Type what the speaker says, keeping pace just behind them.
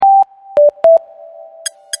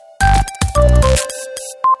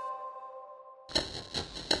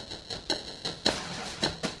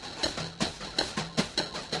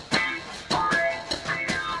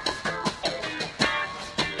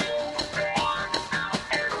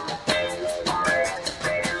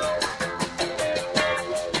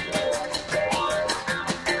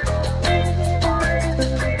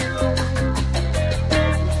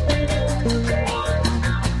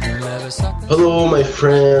Hello, my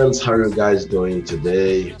friends. How are you guys doing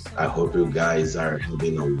today? I hope you guys are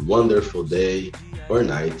having a wonderful day or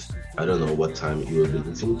night. I don't know what time you will be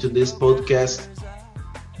listening to this podcast,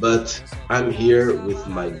 but I'm here with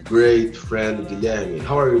my great friend Guilherme.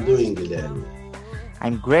 How are you doing, Guilherme?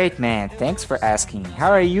 I'm great, man. Thanks for asking.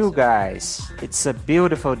 How are you guys? It's a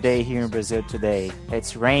beautiful day here in Brazil today.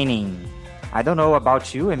 It's raining. I don't know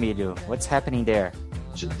about you, Emilio. What's happening there?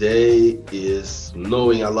 Today is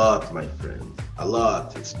snowing a lot, my friend. A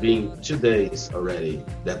lot. It's been 2 days already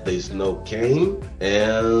that the snow came,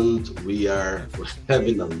 and we are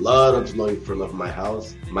having a lot of snow in front of my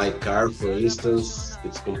house. My car, for instance,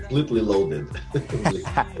 it's completely loaded.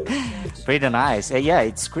 Pretty nice. Yeah,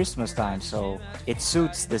 it's Christmas time, so it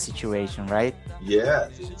suits the situation, right? Yeah,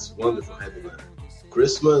 it's wonderful having a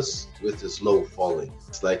Christmas with the snow falling.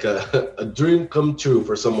 It's like a dream come true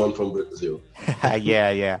for someone from Brazil.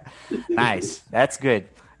 Yeah. Nice. That's good.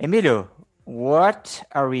 Emilio, what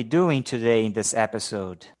are we doing today in this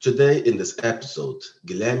episode? Today, in this episode,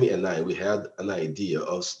 Guilherme and I, we had an idea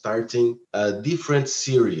of starting a different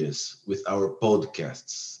series with our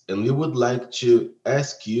podcasts. And we would like to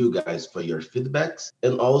ask you guys for your feedbacks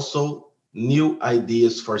and also new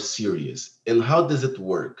ideas for series. And how does it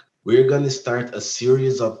work? We're going to start a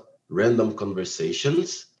series of random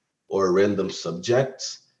conversations or random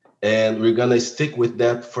subjects, and we're going to stick with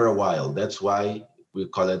that for a while. That's why we're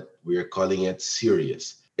calling it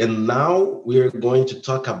series. And now we are going to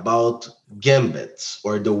talk about gambits,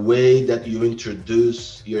 or the way that you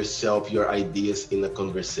introduce yourself, your ideas in a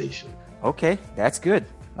conversation. Okay, that's good.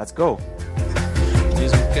 Let's go.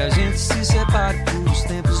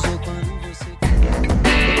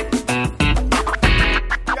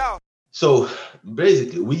 So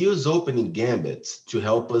basically, we use opening gambits to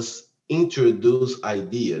help us introduce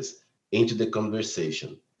ideas into the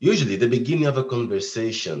conversation. Usually, the beginning of a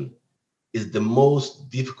conversation is the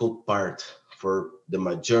most difficult part for the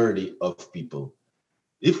majority of people.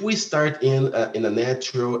 If we start in a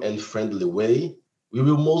natural and friendly way, we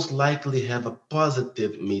will most likely have a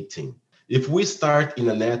positive meeting. If we start in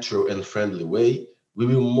a natural and friendly way, we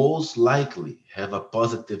will most likely have a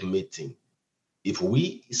positive meeting. If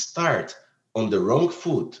we start on the wrong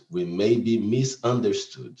foot, we may be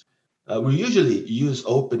misunderstood. We usually use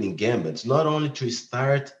opening gambits not only to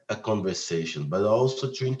start a conversation, but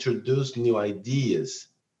also to introduce new ideas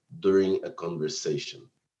during a conversation.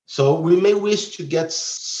 So we may wish to get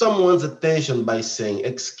someone's attention by saying,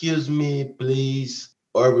 "Excuse me, please,"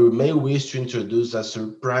 or we may wish to introduce a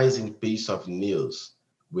surprising piece of news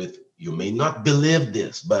with, "You may not believe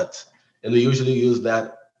this, but," and we usually use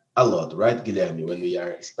that a lot, right, Guilherme, when we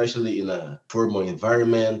are especially in a formal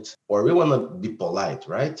environment or we want to be polite,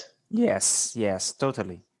 right? Yes,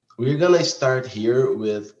 totally. We're going to start here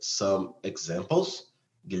with some examples.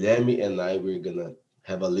 Guilherme and I, we're going to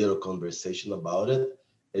have a little conversation about it,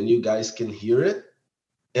 and you guys can hear it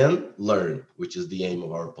and learn, which is the aim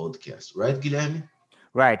of our podcast, right, Guilherme?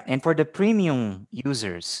 Right. And for the premium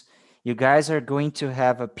users, you guys are going to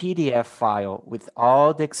have a PDF file with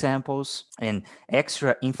all the examples and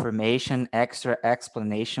extra information, extra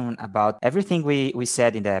explanation about everything we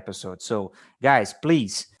said in the episode. So, guys,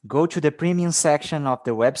 please go to the premium section of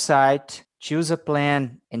the website, choose a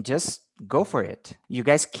plan, and just go for it. You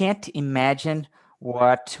guys can't imagine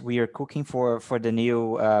what we are cooking for the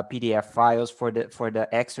new PDF files for the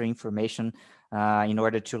extra information in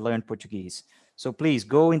order to learn Portuguese. So please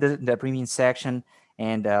go in the premium section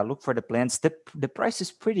and look for the plans. The price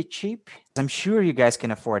is pretty cheap. I'm sure you guys can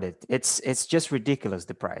afford it. It's just ridiculous,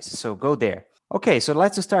 the price. So go there. Okay, so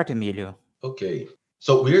let's start, Emilio. Okay,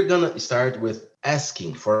 so we're going to start with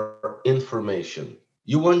asking for information.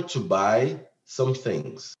 You want to buy some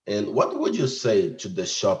things, and what would you say to the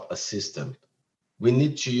shop assistant? We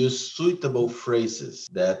need to use suitable phrases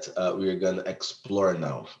that we're going to explore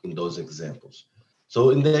now in those examples. So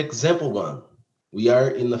in the example one, we are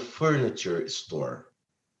in a furniture store.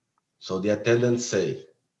 So the attendant say,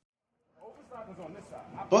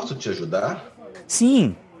 "Posso te ajudar?"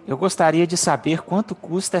 Sim, eu gostaria de saber quanto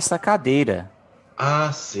custa essa cadeira.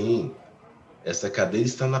 Ah, sim, essa cadeira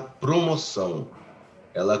está na promoção.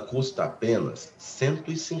 Ela custa apenas R$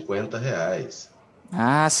 150.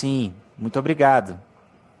 Ah, sim. Muito obrigado.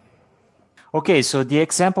 Okay, so the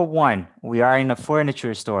example one, we are in a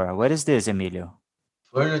furniture store. What is this, Emilio?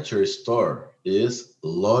 Furniture store is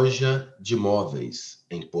loja de móveis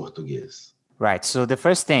em português. Right. So the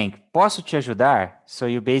first thing, posso te ajudar? So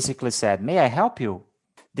you basically said, may I help you?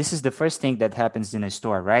 This is the first thing that happens in a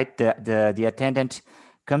store, right? The attendant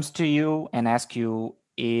comes to you and asks you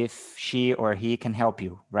if she or he can help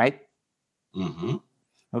you, right? Uhum.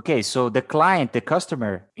 Okay, so the client, the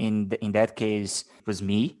customer, in that case was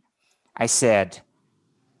me. I said,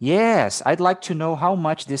 yes, I'd like to know how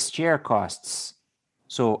much this chair costs.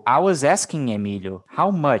 So I was asking Emilio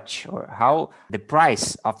how much or how the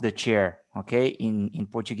price of the chair, okay, in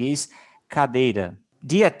Portuguese, cadeira.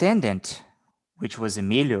 The attendant, which was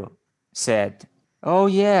Emilio, said, oh,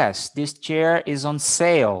 yes, this chair is on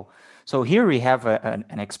sale. So here we have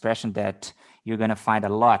an expression that you're going to find a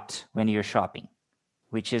lot when you're shopping,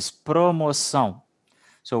 which is promoção.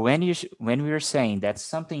 So when we are saying that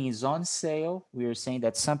something is on sale, we are saying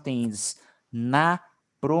that something is na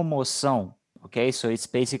promoção. Okay, so it's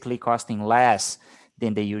basically costing less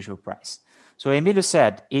than the usual price. So Emilio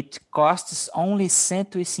said it costs only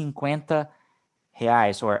 150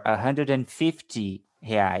 reais or 150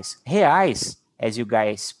 reais. Reais, as you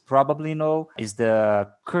guys probably know, is the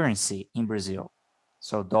currency in Brazil.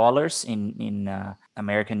 So dollars in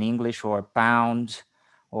American English, or pound,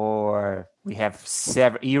 or we have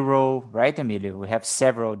several euro, right, Emilio? We have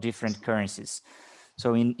several different currencies.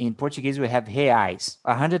 So in Portuguese, we have reais.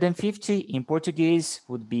 150 in Portuguese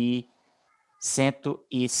would be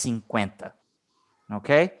 150.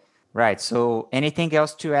 Okay? Right. So anything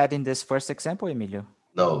else to add in this first example, Emilio?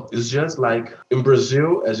 No, it's just like in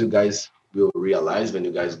Brazil, as you guys will realize when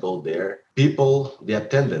you guys go there, people, the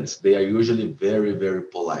attendants, they are usually very, very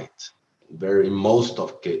polite. Very most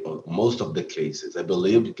of the cases, I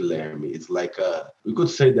believe, Guilherme, it's like we could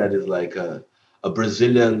say that is like a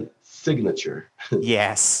Brazilian signature.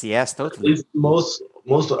 Yes, yes, totally. It's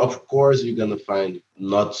most of course you're gonna find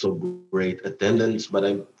not so great attendance, but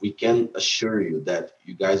we can assure you that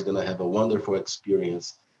you guys gonna have a wonderful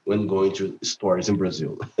experience when going to stores in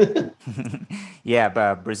Brazil. Yeah,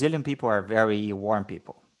 but Brazilian people are very warm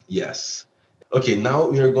people. Yes. Okay, now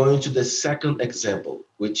we are going to the second example,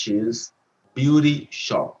 which is beauty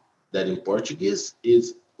shop. That in Portuguese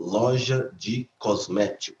is loja de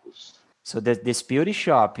cosméticos. So this beauty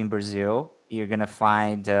shop in Brazil, you're gonna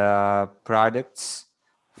find products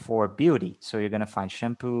for beauty. So you're gonna find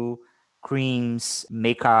shampoo, creams,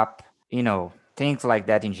 makeup, things like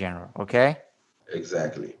that in general. Okay.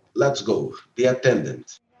 Exactly. Let's go. The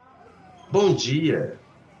attendant. Bom dia.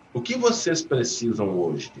 O que vocês precisam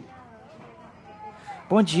hoje?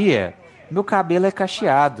 Bom dia. Meu cabelo é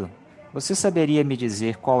cacheado. Você saberia me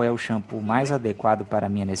dizer qual é o shampoo mais adequado para a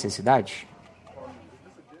minha necessidade?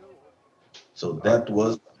 So that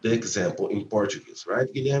was the example in Portuguese,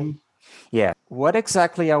 right, Guilherme? Yeah. What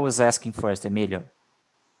exactly I was asking first, Emilio?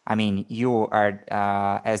 I mean, you are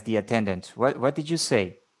as the attendant. What did you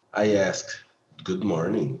say? I asked, good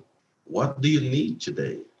morning. What do you need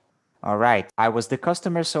today? All right. I was the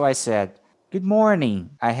customer, so I said, good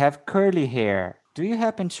morning. I have curly hair. Do you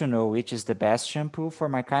happen to know which is the best shampoo for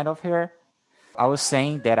my kind of hair? I was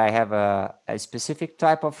saying that I have a specific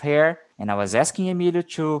type of hair, and I was asking Emilio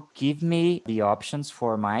to give me the options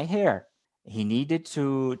for my hair. He needed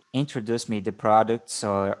to introduce me the products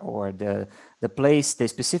or the place, the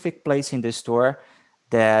specific place in the store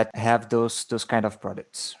that have those kind of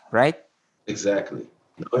products, right? Exactly.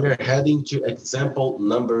 Now we're heading to example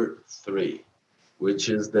number 3, which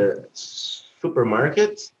is the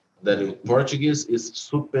supermarket, that in Portuguese is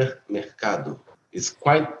supermercado. It's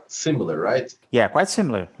quite similar, right? Yeah, quite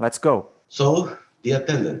similar. Let's go. So, the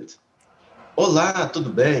attendant. Olá,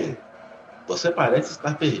 tudo bem? Você parece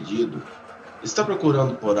estar perdido. Está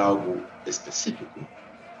procurando por algo específico?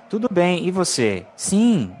 Tudo bem, e você?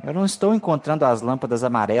 Sim, eu não estou encontrando as lâmpadas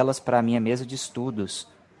amarelas para a minha mesa de estudos.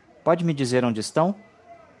 Pode me dizer onde estão?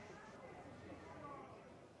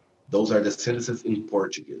 Those are the sentences in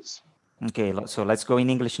Portuguese. Okay, so let's go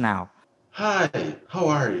in English now. Hi, how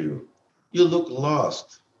are you? You look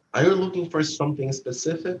lost. Are you looking for something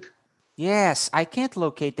specific? Yes, I can't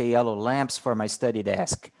locate the yellow lamps for my study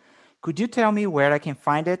desk. Could you tell me where I can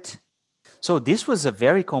find it? So this was a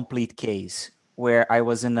very complete case where I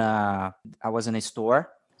was in a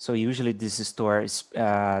store. So usually these stores,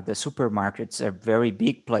 the supermarkets are very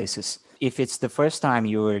big places. If it's the first time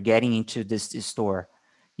you're getting into this store,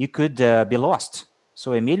 you could be lost.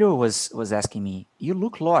 So Emilio was asking me, "You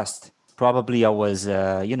look lost." Probably I was,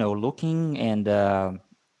 looking and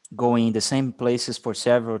going the same places for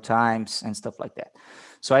several times and stuff like that.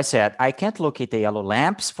 So I said, I can't locate the yellow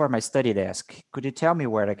lamps for my study desk. Could you tell me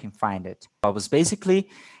where I can find it? I was basically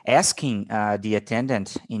asking the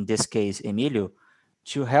attendant, in this case, Emilio,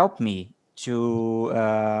 to help me to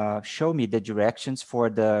show me the directions for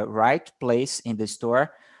the right place in the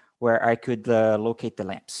store where I could locate the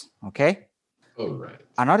lamps. Okay? All right.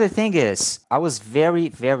 Another thing is, I was very,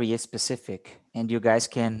 very specific, and you guys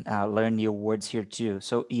can learn new words here too.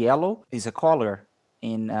 So yellow is a color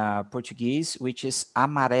in Portuguese, which is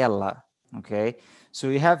amarela. Okay, so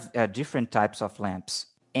you have different types of lamps.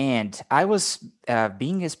 And I was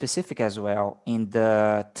being specific as well in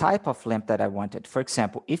the type of lamp that I wanted. For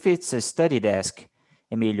example, if it's a study desk,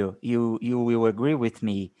 Emilio, you will agree with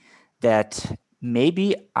me that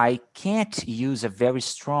maybe I can't use a very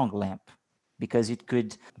strong lamp because it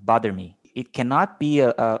could bother me. It cannot be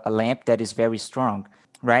a lamp that is very strong,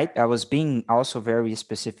 right? I was being also very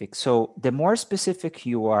specific. So the more specific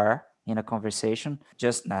you are in a conversation,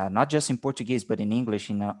 just not just in Portuguese, but in English,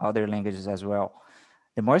 in other languages as well,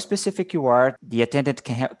 the more specific you are, the attendant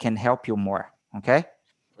can help you more, okay?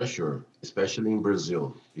 For sure, especially in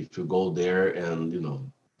Brazil. If you go there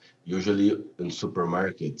and, usually in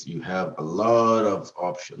supermarkets, you have a lot of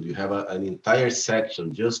options. You have an entire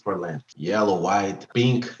section just for lamps, yellow, white,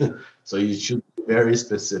 pink. So you should be very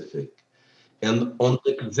specific. And on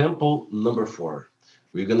example number 4,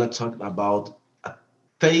 we're going to talk about a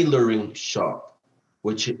tailoring shop,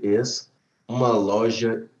 which is uma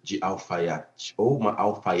loja de alfaiate ou uma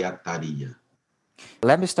alfaiataria.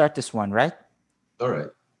 Let me start this one, right? All right.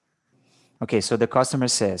 Okay, so the customer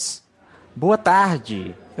says, boa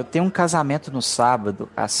tarde, eu tenho casamento no sábado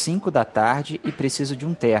às 5 da tarde e preciso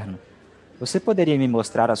de terno. Você poderia me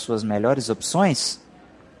mostrar as suas melhores opções?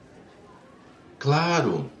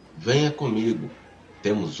 Claro, venha comigo.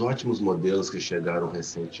 Temos ótimos modelos que chegaram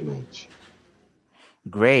recentemente.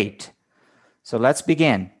 Great. So let's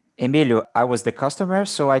begin. Emilio, I was the customer,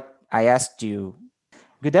 so I asked you,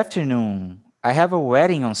 good afternoon. I have a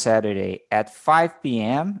wedding on Saturday at 5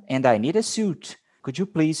 p.m. and I need a suit. Could you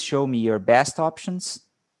please show me your best options?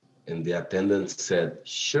 And the attendant said,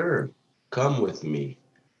 sure, come with me.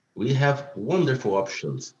 We have wonderful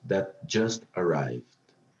options that just arrived.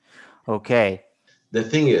 Okay. The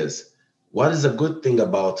thing is, what is a good thing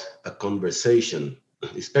about a conversation,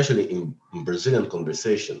 especially in Brazilian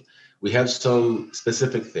conversation? We have some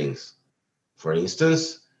specific things. For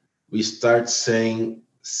instance, we start saying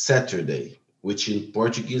Saturday, which in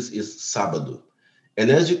Portuguese is sábado. And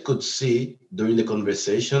as you could see during the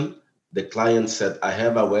conversation, the client said, I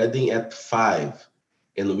have a wedding at 5,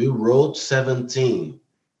 and we wrote 17.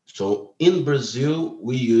 So in Brazil,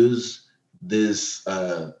 we use this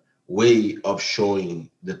way of showing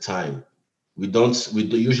the time. We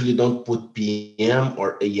usually don't put PM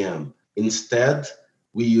or AM. Instead,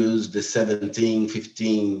 we use the 17,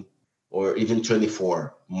 15, or even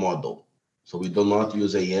 24 model. So we do not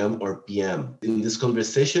use AM or PM. In this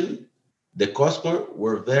conversation, the customer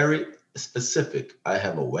were very specific. I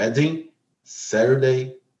have a wedding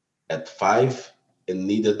Saturday at 5 and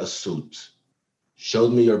needed a suit. Show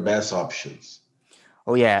me your best options.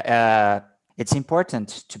 Oh, yeah. It's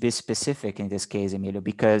important to be specific in this case, Emilio,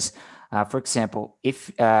 because, for example,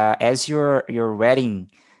 if as your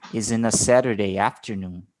wedding is in a Saturday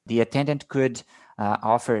afternoon, the attendant could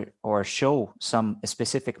offer or show some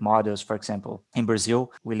specific models. For example, in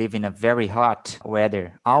Brazil, we live in a very hot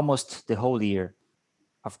weather almost the whole year.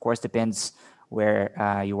 Of course, depends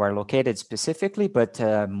where you are located specifically, but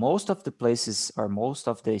most of the places or most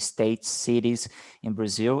of the states, cities in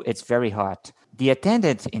Brazil, it's very hot. The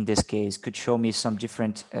attendant in this case could show me some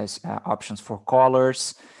different options for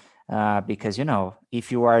colors, because,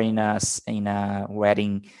 if you are in a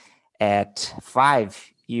wedding at 5,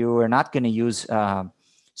 you are not going to use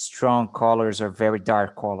strong colors or very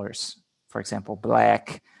dark colors, for example,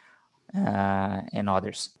 black and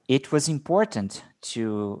others. It was important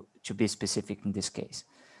to be specific in this case.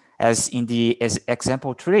 As in as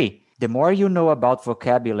example 3, the more you know about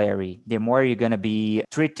vocabulary, the more you're going to be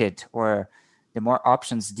treated, or the more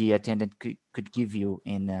options the attendant could give you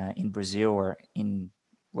in Brazil or in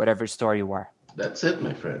whatever store you are. That's it,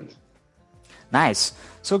 my friend. Nice.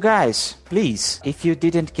 So guys, please, if you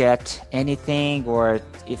didn't get anything, or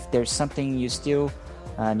if there's something you still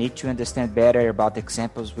need to understand better about the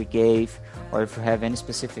examples we gave, or if you have any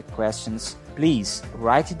specific questions, please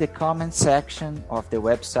write in the comment section of the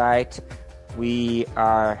website. We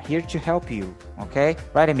are here to help you, okay?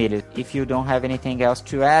 Right, Emilio, if you don't have anything else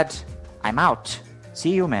to add, I'm out.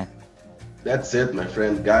 See you, man. That's it, my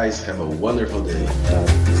friend. Guys, have a wonderful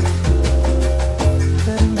day.